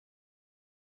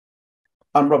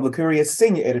I'm Rob Licuria,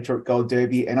 Senior Editor at Gold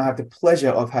Derby, and I have the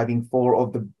pleasure of having four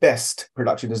of the best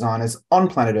production designers on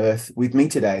planet Earth with me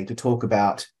today to talk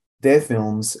about their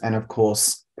films and, of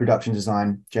course, production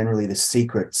design, generally the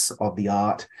secrets of the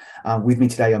art. With me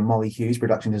today are Molly Hughes,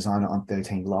 production designer on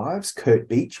 13 Lives, Curt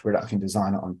Beech, production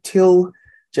designer on Till,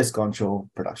 Jess Gonchor,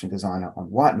 production designer on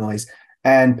White Noise,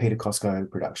 and Peter Cosco,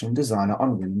 production designer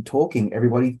on Women Talking.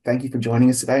 Everybody, thank you for joining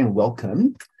us today and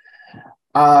welcome.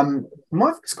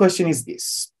 My first question is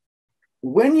this.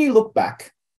 When you look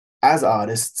back as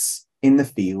artists in the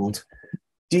field,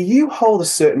 do you hold a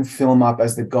certain film up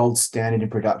as the gold standard in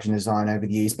production design over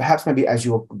the years, perhaps maybe as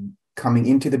you're coming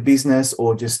into the business,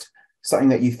 or just something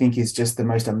that you think is just the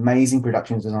most amazing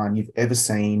production design you've ever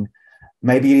seen?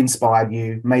 Maybe it inspired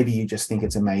you. Maybe you just think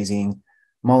it's amazing.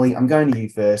 Molly, I'm going to you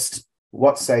first.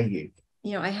 What say you?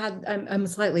 You know, I'm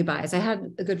slightly biased. I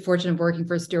had the good fortune of working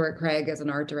for Stuart Craig as an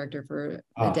art director for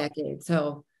a decade.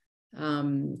 So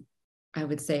I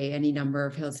would say any number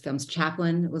of his films.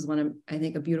 Chaplin was one of, I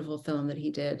think, a beautiful film that he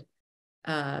did.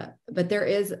 But there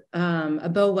is a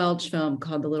Bo Welch film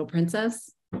called The Little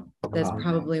Princess. That's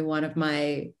probably one of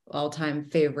my all-time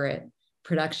favorite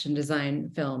production design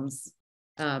films.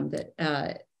 I'm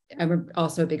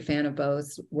also a big fan of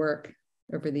Bo's work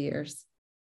over the years.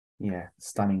 Yeah,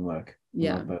 stunning work.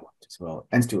 Yeah, as well,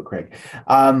 and Stuart Craig.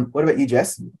 What about you,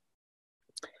 Jess?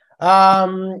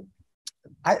 I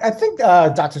think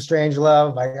Dr.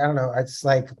 Strangelove. I don't know. It's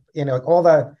like, you know, all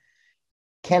the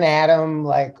Ken Adam,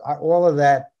 like all of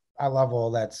that. I love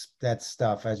all that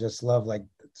stuff. I just love like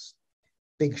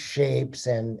big shapes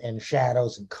and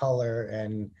shadows and color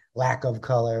and lack of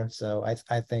color. So I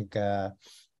think that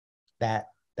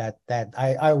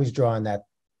I always draw on that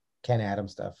Ken Adam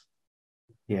stuff.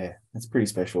 Yeah, that's pretty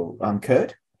special.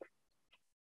 Curt?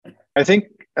 I think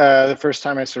the first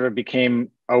time I sort of became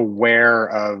aware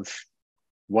of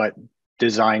what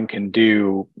design can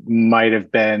do might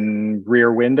have been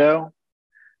Rear Window.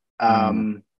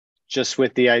 Just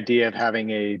with the idea of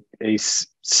having a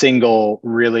single,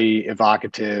 really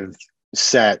evocative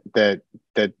set that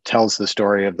tells the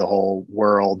story of the whole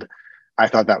world. I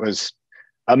thought that was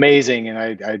amazing, and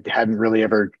I hadn't really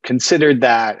ever considered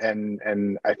that,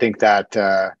 and I think that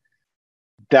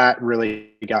that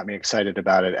really got me excited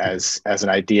about it as an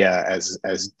idea, as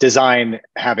design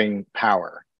having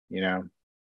power, you know.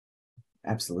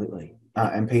 Absolutely.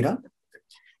 And Peter?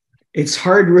 It's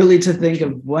hard really to think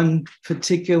of one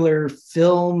particular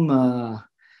film. I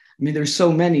mean, there's so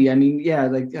many. I mean, yeah,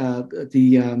 like I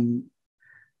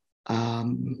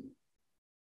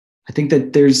think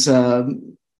that there's a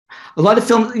lot of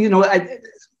films, you know. I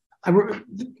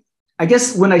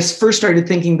guess when I first started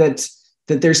thinking that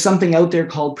there's something out there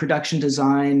called production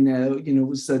design, you know, it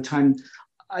was the time.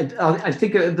 I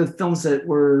think the films that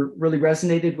were really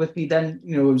resonated with me then,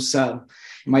 you know, it was in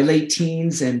my late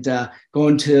teens, and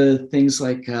going to things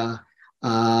like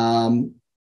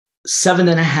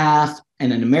 7.5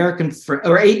 and An American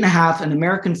or 8.5, An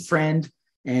American Friend,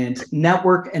 and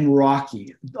Network and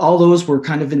Rocky. All those were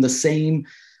kind of in the same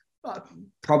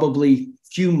probably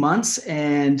few months,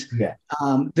 and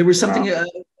there was something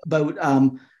about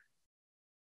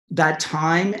that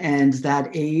time and that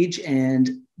age and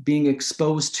being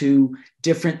exposed to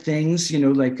different things, you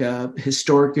know, like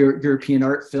historic European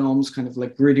art films, kind of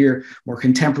like grittier, more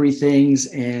contemporary things.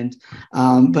 And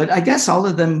but I guess all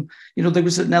of them, you know, there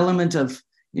was an element of,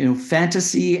 you know,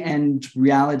 fantasy and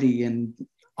reality and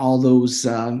all those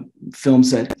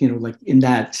films that, you know, like in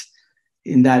that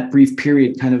brief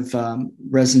period kind of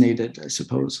resonated, I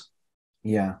suppose.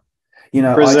 Yeah. You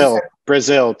know, Brazil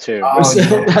too.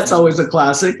 Brazil, that's always a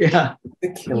classic. Yeah.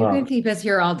 You can keep us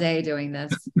here all day doing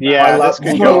this. Yeah, I love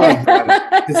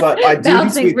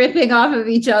bouncing, ripping off of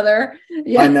each other.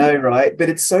 Yeah. I know, right? But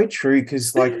it's so true,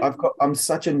 because like I'm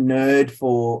such a nerd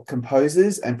for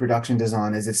composers and production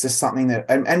designers. It's just something that,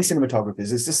 and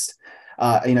cinematographers. It's just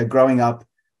you know, growing up,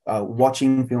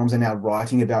 watching films and now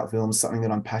writing about films, something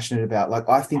that I'm passionate about. Like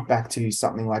I think back to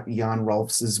something like Jan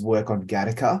Rolfs's work on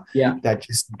Gattaca, that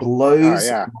just blows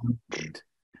my mind.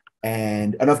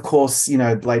 And of course, you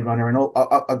know, Blade Runner and all,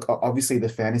 obviously the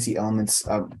fantasy elements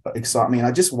excite me. And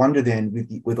I just wonder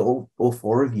then, with all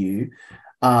four of you,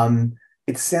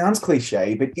 it sounds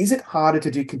cliche, but is it harder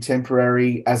to do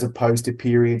contemporary as opposed to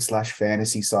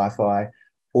period/fantasy sci-fi?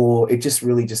 Or it just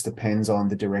really just depends on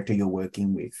the director you're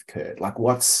working with, Curt? Like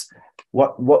where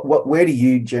do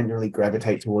you generally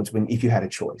gravitate towards if you had a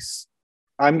choice?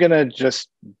 I'm going to just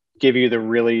give you the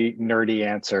really nerdy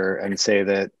answer and say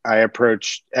that I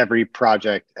approach every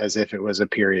project as if it was a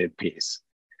period piece.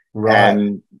 Right.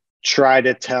 And try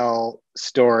to tell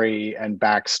story and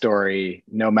backstory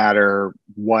no matter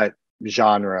what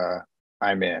genre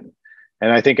I'm in.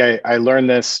 And I think I learned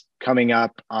this coming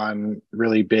up on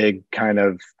really big kind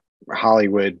of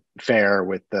Hollywood fare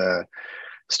with the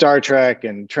Star Trek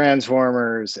and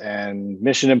Transformers and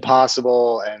Mission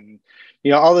Impossible and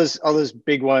all those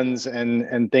big ones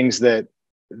and things that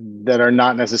are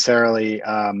not necessarily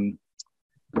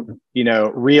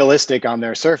realistic on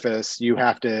their surface. You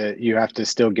have to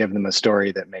still give them a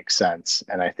story that makes sense.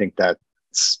 And I think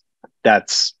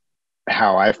that's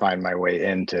how I find my way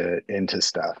into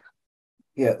stuff.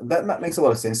 Yeah, that makes a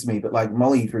lot of sense to me. But like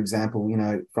Molly, for example,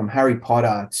 from Harry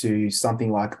Potter to something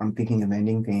like I'm Thinking of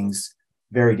Ending Things,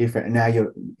 very different. And now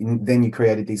you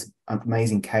created these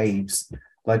amazing caves.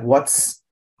 Like what's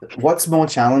more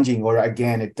challenging, or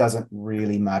again, it doesn't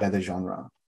really matter the genre?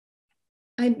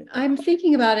 I'm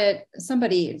thinking about it.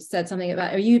 Somebody said something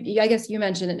about, or I guess you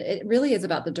mentioned it. It really is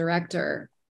about the director,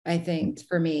 I think,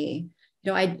 for me.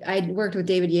 I worked with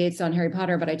David Yates on Harry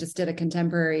Potter, but I just did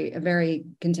a very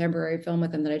contemporary film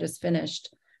with him that I just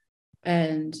finished.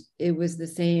 And it was the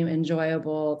same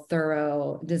enjoyable,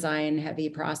 thorough, design-heavy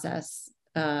process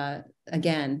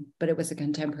again, but it was a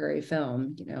contemporary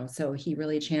film, so he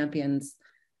really champions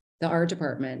the art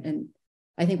department. And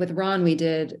I think with Ron, we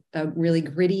did a really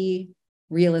gritty,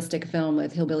 realistic film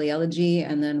with Hillbilly Elegy.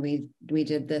 And then we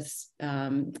did this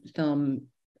film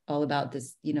all about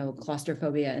this,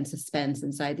 claustrophobia and suspense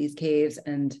inside these caves.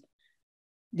 And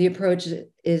the approach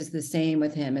is the same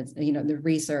with him. It's, the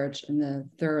research and the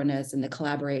thoroughness and the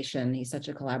collaboration. He's such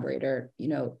a collaborator,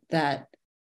 that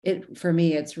for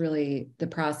me, it's really, the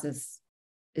process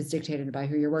is dictated by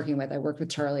who you're working with. I worked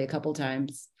with Charlie a couple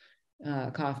times,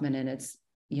 Kaufman, and it's,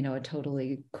 a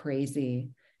totally crazy,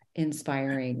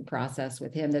 inspiring process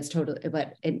with him. That's totally,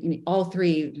 but all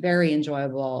three very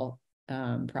enjoyable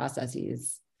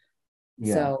processes.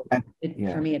 Yeah. So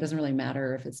for me, it doesn't really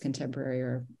matter if it's contemporary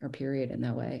or period in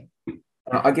that way.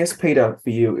 I guess, Peter, for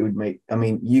you, it would make,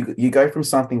 you go from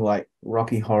something like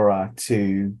Rocky Horror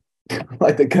to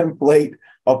like the complete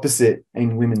opposite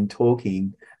in Women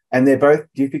Talking, and they're both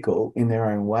difficult in their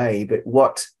own way. But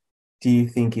what do you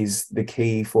think is the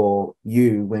key for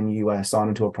you when you are assigned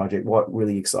into a project? What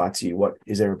really excites you? What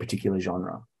is there a particular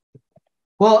genre?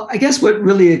 Well, I guess what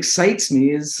really excites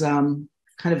me is kind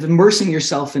of immersing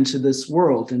yourself into this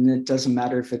world. And it doesn't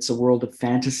matter if it's a world of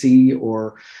fantasy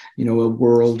or, a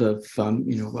world of,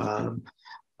 an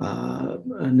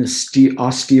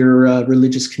austere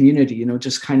religious community,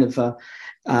 just kind of,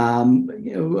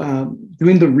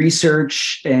 doing the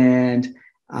research and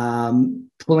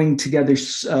pulling together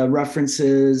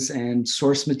references and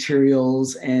source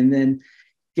materials, and then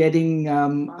getting,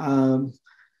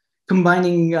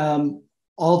 combining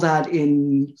all that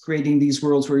in creating these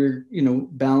worlds where you're,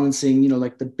 balancing,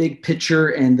 like the big picture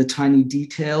and the tiny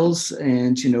details,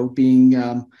 and,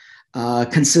 being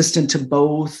consistent to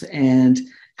both, and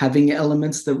having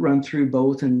elements that run through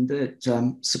both and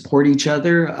that support each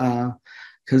other.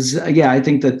 Because I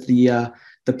think that the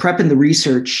prep and the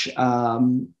research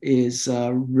is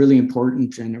really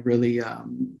important and a really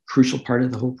crucial part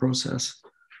of the whole process.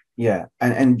 Yeah,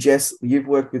 and Jess, you've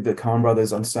worked with the Coen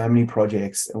brothers on so many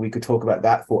projects, and we could talk about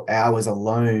that for hours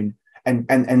alone,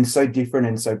 and so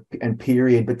different and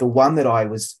period. But the one that I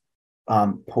was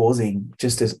pausing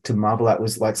just to marvel at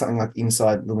was like something like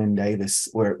Inside Llewyn Davis,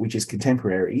 which is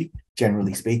contemporary,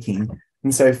 generally speaking.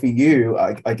 And so for you,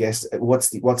 I guess, what's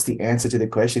the answer to the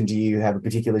question? Do you have a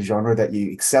particular genre that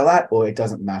you excel at, or it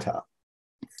doesn't matter?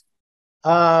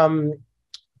 It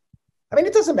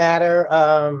doesn't matter.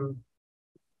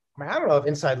 I don't know if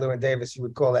Inside Llewyn Davis you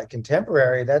would call that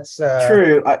contemporary. That's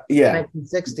true.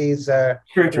 1960s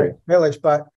true. Village,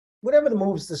 but whatever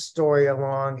moves the story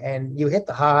along, and you hit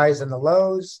the highs and the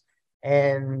lows,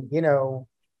 and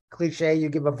cliche, you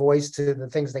give a voice to the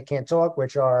things that can't talk,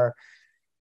 which are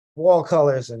wall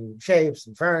colors and shapes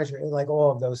and furniture, like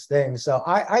all of those things. So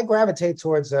I gravitate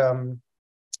towards a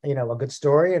good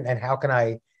story, and how can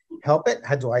I help it?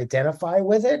 How do I identify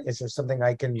with it? Is there something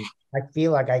I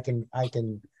feel like I can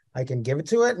give it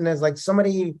to it? And there's like so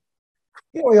many,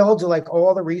 we all do like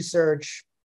all the research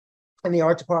and the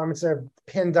art departments are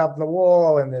pinned up on the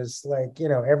wall, and there's like,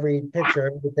 every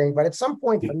picture, everything. But at some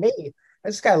point for me, I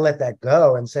just got to let that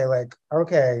go and say like,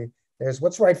 okay, there's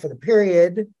what's right for the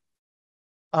period.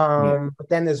 But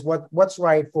then there's what's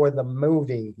right for the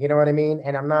movie. You know what I mean?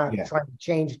 And I'm not trying to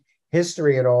change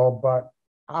history at all, but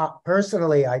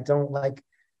personally, I don't like,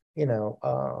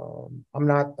 I'm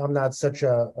not such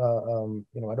a,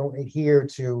 I don't adhere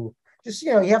to just,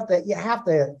 you have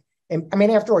to,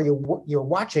 and after all, you're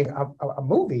watching a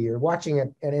movie, you're watching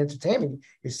an entertainment,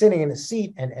 you're sitting in a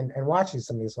seat and watching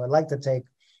something. So I like to take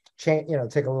a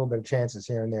little bit of chances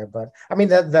here and there. But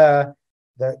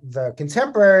the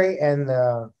contemporary and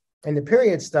the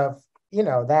period stuff, you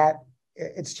know, that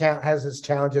has its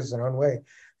challenges in its own way.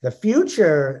 The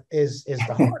future is the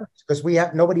hardest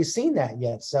because nobody's seen that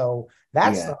yet. So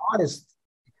that's the hardest.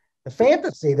 The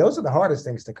fantasy, those are the hardest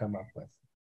things to come up with.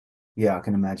 Yeah, I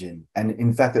can imagine. And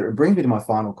in fact, it brings me to my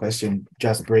final question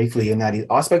just briefly, and that is,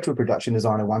 I spoke to a production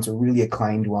designer once, a really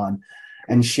acclaimed one,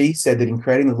 and she said that in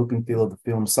creating the look and feel of the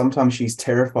film, sometimes she's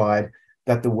terrified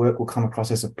that the work will come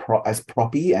across as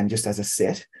proppy and just as a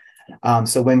set.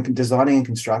 So when designing and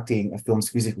constructing a film's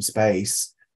physical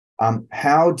space,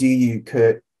 how do you,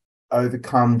 Curt,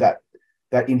 overcome that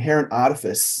inherent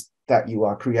artifice that you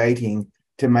are creating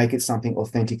to make it something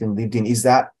authentic and lived in? Is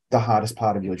that the hardest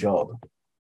part of your job?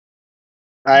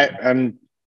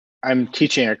 I'm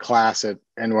teaching a class at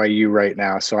NYU right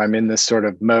now, so I'm in this sort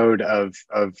of mode of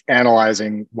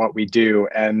analyzing what we do,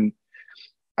 and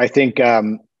I think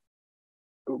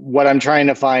what I'm trying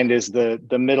to find is the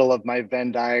middle of my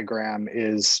Venn diagram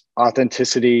is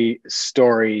authenticity,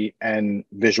 story, and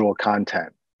visual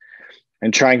content,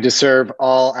 and trying to serve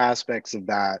all aspects of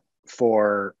that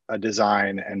for a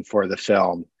design and for the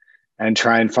film, and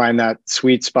try and find that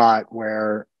sweet spot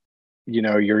where, you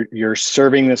know, you're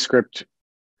serving the script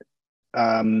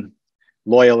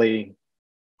loyally.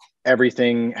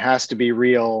 Everything has to be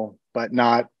real, but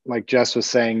not, like Jess was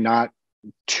saying, not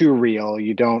too real.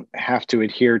 You don't have to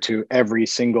adhere to every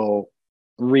single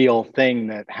real thing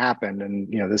that happened.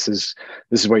 And, you know, this is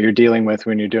what you're dealing with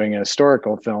when you're doing a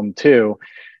historical film too.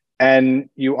 And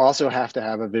you also have to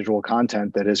have a visual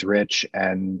content that is rich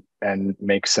and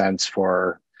makes sense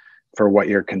for what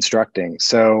you're constructing.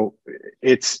 So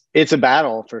it's a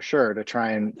battle for sure to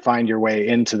try and find your way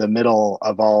into the middle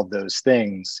of all of those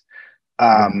things.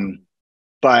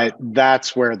 But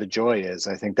that's where the joy is.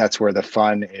 I think that's where the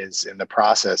fun is in the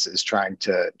process, is trying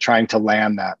to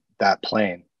land that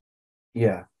plane.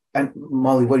 Yeah. And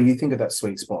Molly, what do you think of that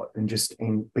sweet spot and just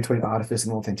in between artifice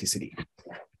and authenticity?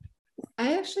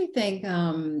 I actually think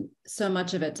so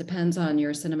much of it depends on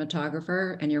your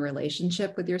cinematographer and your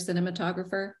relationship with your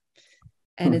cinematographer.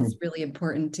 And it's really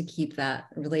important to keep that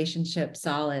relationship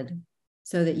solid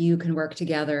so that you can work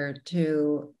together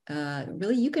to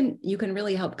really, you can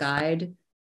really help guide,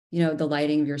 you know, the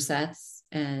lighting of your sets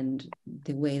and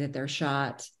the way that they're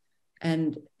shot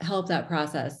and help that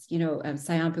process. You know,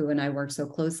 Sayampu and I worked so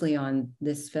closely on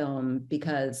this film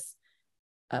because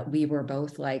we were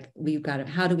both like, we've got to,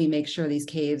 how do we make sure these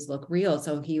caves look real?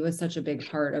 So he was such a big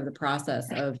part of the process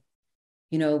of,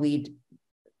 you know, we'd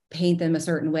paint them a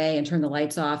certain way and turn the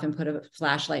lights off and put a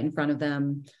flashlight in front of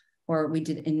them, or we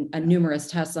did numerous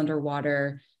tests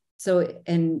underwater. So,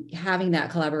 and having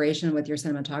that collaboration with your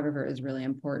cinematographer is really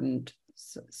important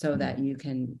so that you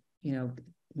can, you know,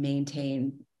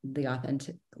 maintain the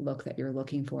authentic look that you're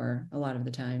looking for a lot of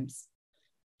the times.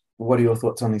 What are your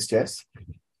thoughts on this, Jess?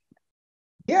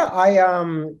 Yeah,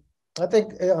 I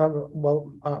think,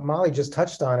 Molly just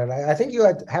touched on it. I think you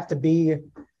have to be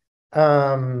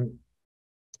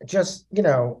just, you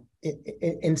know,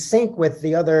 in sync with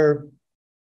the other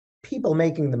people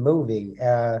making the movie.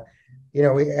 You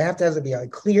know, we have to be a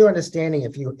clear understanding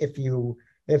if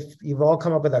you've all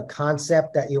come up with a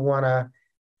concept that you want to,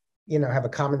 you know, have a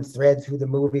common thread through the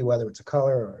movie, whether it's a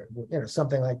color or, you know,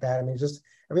 something like that. I mean, just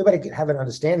everybody could have an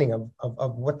understanding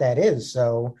of what that is.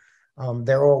 So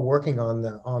they're all working on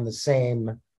the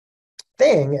same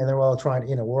thing, and they're all trying to,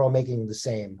 you know, we're all making the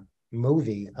same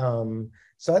movie.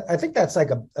 So I think that's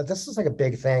this is like a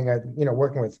big thing. You know,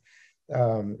 working with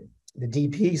the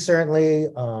DP certainly,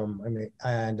 I mean,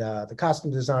 and the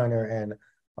costume designer and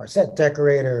our set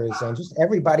decorators and just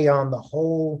everybody on the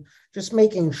whole, just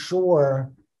making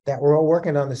sure that we're all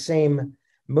working on the same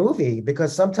movie,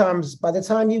 because sometimes by the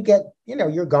time you get, you know,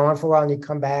 you're gone for a while and you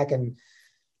come back and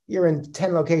you're in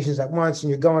 10 locations at once and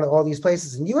you're going to all these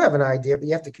places and you have an idea, but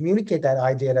you have to communicate that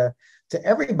idea to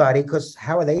everybody, because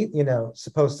how are they, you know,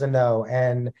 supposed to know?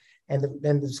 And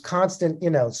there's constant, you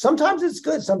know, sometimes it's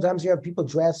good. Sometimes you have people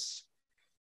dress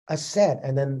a set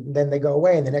and then they go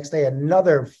away, and the next day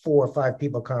another 4 or 5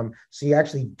 people come. So you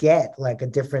actually get like a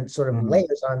different sort of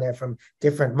layers on there from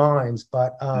different minds.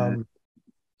 But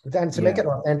then to make it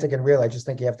authentic and real, I just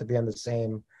think you have to be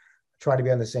try to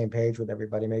be on the same page with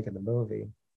everybody making the movie.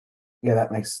 Yeah,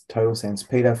 that makes total sense.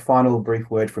 Peter, final brief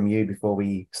word from you before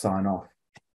we sign off.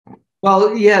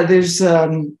 Well, yeah, there's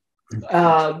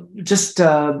just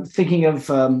thinking of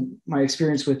my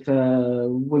experience with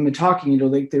women talking, you know,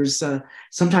 like there's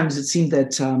sometimes it seemed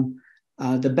that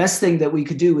the best thing that we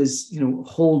could do is, you know,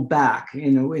 hold back,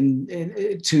 you know,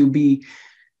 and to be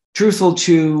truthful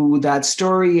to that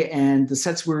story and the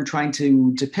sets we were trying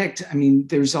to depict. I mean,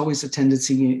 there's always a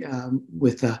tendency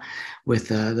with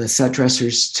the set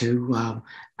dressers to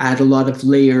add a lot of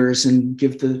layers and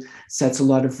give the sets a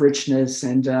lot of richness.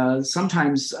 And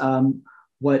sometimes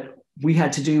what we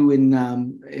had to do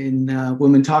in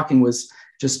Women Talking was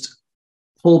just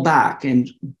pull back and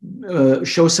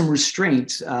show some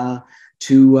restraint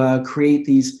to create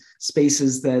these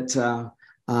spaces that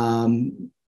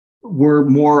were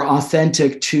more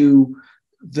authentic to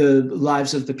the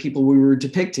lives of the people we were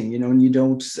depicting, and you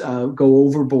don't go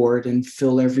overboard and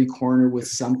fill every corner with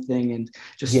something and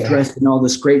just dress in all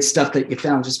this great stuff that you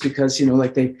found just because,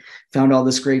 like they found all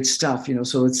this great stuff,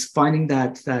 so it's finding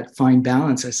that fine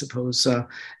balance, I suppose,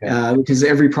 because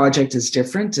every project is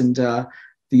different and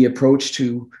the approach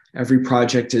to every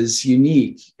project is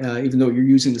unique, even though you're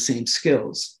using the same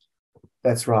skills.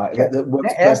 That's right.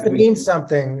 It has to mean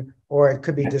something, or it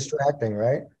could be distracting,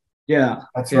 right? Yeah.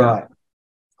 That's right.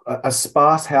 A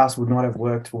sparse house would not have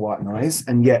worked for white noise,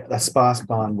 and yet a sparse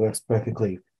barn works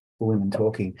perfectly for Women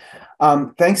Talking.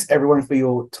 Thanks, everyone, for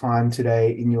your time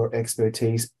today in your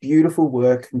expertise. Beautiful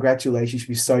work. Congratulations. You should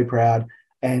be so proud.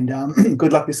 And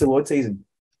good luck this award season.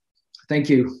 Thank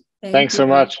you. Thanks so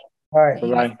much. All right.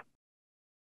 Bye-bye.